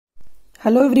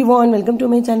Hello everyone, welcome to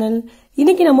my channel.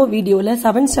 இன்னைக்கு நம்ம வீடியோல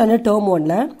 7th standard term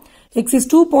 1ல exercise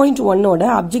 2.1 ஓட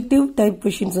objective type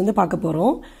questions வந்து பார்க்க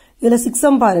போறோம். இதுல 6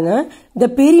 sum பாருங்க. The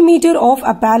perimeter of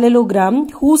a parallelogram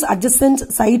whose adjacent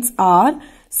sides are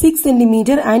 6 cm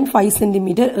and 5 cm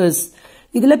is.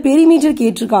 இதுல perimeter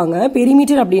கேட்டிருக்காங்க.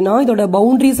 Perimeter அப்படினா இதோட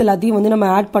boundaries எல்லாத்தையும் வந்து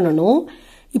நம்ம ஆட் பண்ணனும்.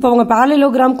 இப்போ அவங்க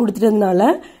parallelogram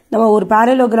கொடுத்துட்டதனால நம்ம ஒரு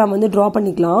parallelogram வந்து draw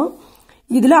பண்ணிக்கலாம்.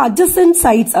 இதுல adjacent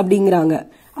sides அப்படிங்கறாங்க.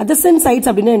 Adjacent sides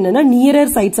அப்படினா என்னன்னா nearer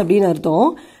sides அப்படினு அர்த்தம்.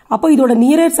 அப்ப இதோட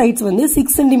nearer sides வந்து 6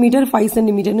 cm 5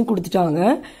 cm னு கொடுத்துட்டாங்க.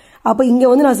 அப்ப இங்க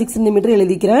வந்து நான் 6 cm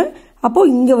எழுதிக்கிறேன். அப்போ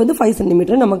இங்க வந்து 5 cm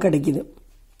நமக்கு கிடைக்குது.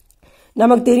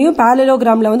 நமக்கு தெரியும்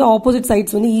parallelogramல வந்து opposite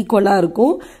sides வந்து ஈக்குவலா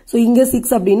இருக்கும். சோ இங்க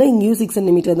 6 அப்படினா இங்கயும் 6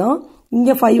 cm தான்.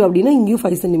 இங்க 5 அப்படினா இங்கயும்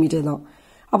 5 cm தான்.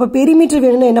 அப்ப perimeter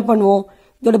வேணும்னா என்ன பண்ணுவோம்?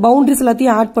 இதோட boundaries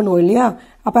எல்லாத்தையும் ஆட் பண்ணுவோம் இல்லையா?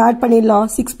 அப்ப ஆட் பண்ணிடலாம்.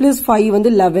 6 plus 5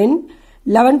 வந்து 11.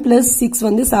 11 plus 6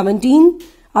 வந்து 17.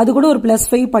 அது கூட ஒரு plus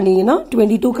 5 பண்ணீங்கன்னா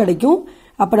 22 கிடைக்கும்.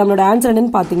 அப்ப நம்மளோட ஆன்சர்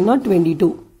என்னன்னு பாத்தீங்கன்னா 22.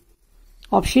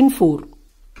 Option 4.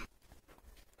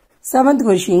 7th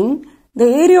question. The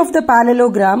area of the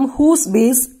parallelogram whose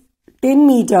base 10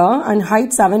 meter and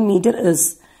height 7 meter is.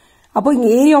 அப்போ இங்க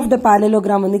area of the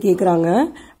parallelogram வந்து கேக்குறாங்க.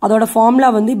 அதோட ஃபார்முலா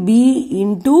வந்து B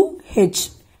into H.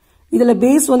 இதுல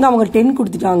base வந்து அவங்க 10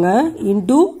 கொடுத்துட்டாங்க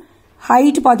into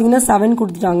height பாத்தீங்கன்னா 7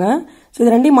 கொடுத்துட்டாங்க. சோ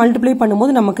இது ரெண்டையும் மல்டிப்ளை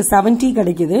பண்ணும்போது நமக்கு 70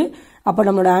 கிடைக்குது. அப்ப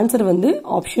நம்மளோட ஆன்சர் வந்து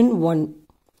option 1.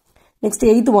 Next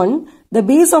 8th one. The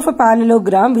base of a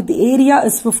parallelogram with area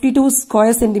is 52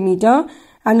 square centimeter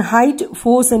and height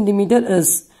 4 centimeter is.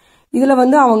 இதுல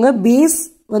வந்து அவங்க base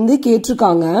வந்து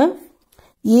கேட்டிருக்காங்க.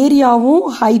 ஏரியாவும்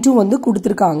ஹைட்டும் வந்து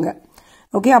கொடுத்திருக்காங்க.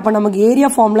 ஓகே, அப்ப நமக்கு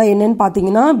ஏரியா ஃபார்முலா என்னன்னு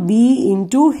பாத்தீங்கன்னா B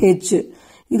into H.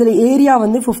 இதுல ஏரியா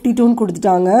வந்து 52 னு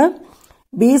கொடுத்துட்டாங்க.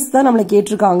 பேஸ் தான் நம்மள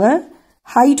கேட்டிருக்காங்க.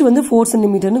 ஹைட் வந்து 4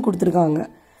 cm னு கொடுத்திருக்காங்க.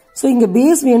 சோ இங்க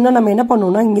பேஸ் வேணும்னா நம்ம என்ன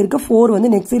பண்ணனும்னா இங்க இருக்க 4 வந்து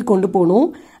நெக்ஸ்ட் சைடு கொண்டு போணும்.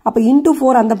 அப்ப into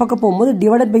 4 அந்த பக்கம் போகும்போது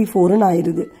டிவைடட் பை 4 னு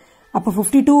ஆயிருது. அப்ப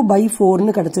 52 by 4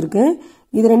 னு கிடைச்சிருக்கு.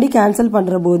 இது ரெண்டையும் கேன்சல்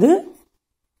பண்றபோது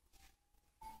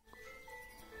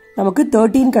நமக்கு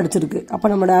 13 கிடைச்சிருக்கு. அப்ப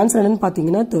நம்மளோட ஆன்சர் என்னன்னு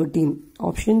பாத்தீங்கன்னா 13.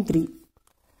 Option 3.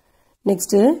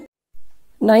 Next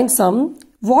 9th sum.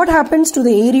 What happens to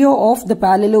the area of the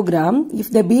parallelogram if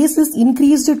the base is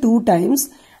increased 2 times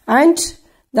and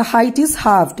the height is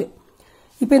halved?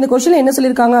 இப்போ இந்த क्वेश्चनல என்ன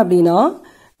சொல்லிருக்காங்க அப்படினா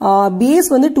பேஸ்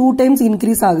வந்து 2 times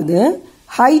increase ஆகுது,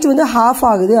 height வந்து half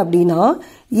ஆகுது அப்படினா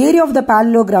area of the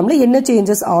parallelogramல என்ன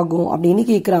changes ஆகும் அப்படினு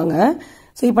கேக்குறாங்க.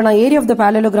 சோ இப்போ நான் area of the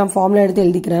parallelogram formula எடுத்து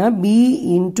எழுதிக்கிறேன். B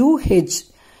into H.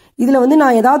 இதுல வந்து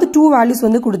நான் ஏதாவது 2 values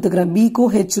வந்து கொடுத்துக்கிறேன் B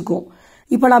க்கும் H க்கும்.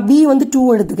 இப்போ நான் B வந்து 2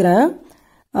 எடுத்துக்கிறேன்.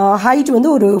 height வந்து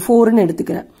ஒரு 4 னு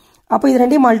எடுத்துக்கிறேன். அப்ப இது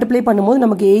ரெண்டையும் மல்டிப்ளை பண்ணும்போது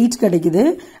நமக்கு 8 கிடைக்குது.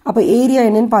 அப்ப ஏரியா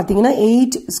என்னன்னு பாத்தீங்கன்னா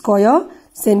 8 ஸ்கொயர்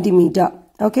சென்டிமீட்டர்.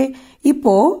 ஓகே,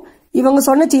 இப்போ இவங்க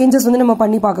சொன்ன சேஞ்சஸ் வந்து நம்ம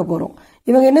பண்ணி பார்க்க போறோம்.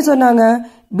 இவங்க என்ன சொன்னாங்க?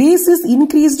 பேஸ் இஸ்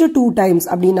இன்க்ரீஸ்டு 2 டைம்ஸ்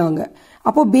அப்படினாங்க.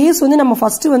 அப்போ பேஸ் வந்து நம்ம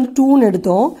ஃபர்ஸ்ட் வந்து 2 னு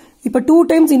எடுத்தோம். இப்போ 2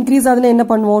 டைம்ஸ் இன்க்ரீஸ் ஆகுதுன்னா என்ன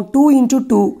பண்ணுவோம்? 2 into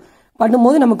 2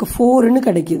 பண்ணும்போது நமக்கு 4 னு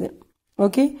கிடைக்குது.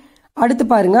 ஓகே, அடுத்து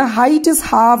பாருங்க ஹைட் இஸ்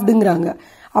ஹாஃப்டுங்கறாங்க.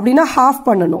 அப்படினா ஹாஃப்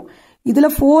பண்ணனும். இதுல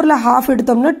 4ல half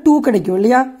எடுத்தோம்னா 2 கிடைக்கும்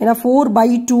இல்லையா? ஏனா 4 by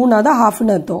 2 னா தான் half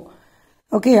னு அர்த்தம்.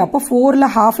 ஓகே, அப்ப 4ல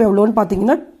half எவ்வளவுன்னு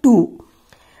பாத்தீங்கன்னா 2.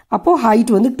 அப்போ height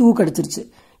வந்து 2 கிடைச்சிருச்சு.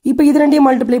 இப்போ இது ரெண்டையும்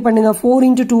மல்டிப்ளை பண்ணுங்க. 4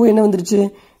 into 2 என்ன வந்துருச்சு?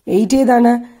 8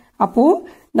 தானே. அப்போ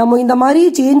நம்ம இந்த மாதிரி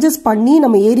சேஞ்சஸ் பண்ணி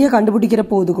நம்ம ஏரியா கண்டுபிடிக்கிற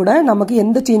போது கூட நமக்கு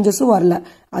எந்த சேஞ்சஸும் வரல.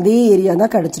 அதே ஏரியா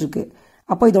தான் கிடைச்சிருக்கு.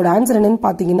 அப்போ இதோட ஆன்சர் என்னன்னு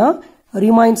பாத்தீங்கன்னா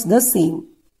remains the same.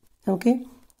 Okay,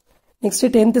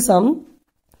 next 10th sum.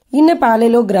 In a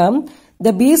parallelogram,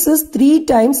 the base is 3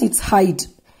 times its height.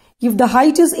 If the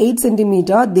height is 8 cm,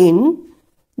 then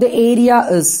the area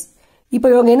is. இப்போ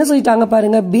இவங்க என்ன சொல்லிட்டாங்க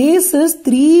பாருங்க, base is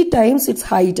 3 times its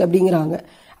height அப்படிங்கறாங்க.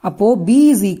 அப்போ B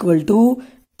is equal to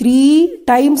 3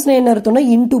 times என்ன அர்த்தம்னா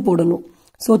into போடணும்.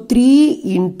 So 3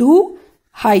 into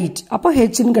height. அப்போ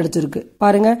H னு கிடைச்சிருக்கு.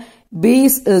 பாருங்க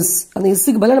base is அந்த s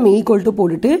க்கு பதிலா நம்ம equal to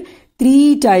போட்டுட்டு 3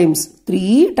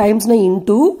 times னா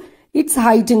into its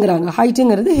height-ங்கறாங்க.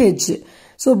 height-ங்கிறது h.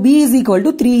 So B is equal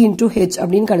to 3 into h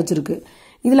அப்படின்னு கிடைச்சிருக்கு.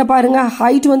 இதுல பாருங்க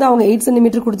height வந்து அவங்க 8 cm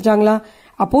கொடுத்துட்டாங்களா?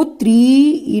 அப்போ 3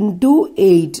 into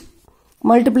 8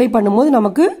 மல்டிப்ளை பண்ணும்போது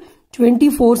நமக்கு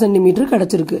 24 cm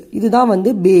கிடைச்சிருக்கு. இதுதான் வந்து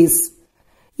பேஸ்.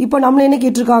 இப்போ நம்மள என்ன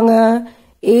கேட்டிருக்காங்க?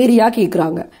 ஏரியா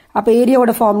கேக்குறாங்க. அப்ப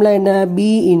ஏரியாவோட ஃபார்முலா என்ன?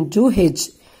 B into H.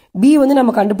 B வந்து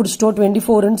நம்ம கண்டுபிடிச்சிட்டோம்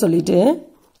 24 னு சொல்லிட்டு.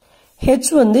 H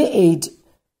வந்து 8.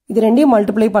 இது ரெண்டையும்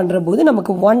மல்டிப்ளை பண்ற போது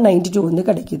நமக்கு 192 வந்து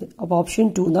கிடைக்குது. அப்ப ஆப்ஷன்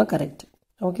 2 தான் correct.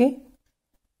 Okay,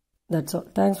 that's all.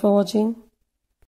 Thanks for வாட்சிங்.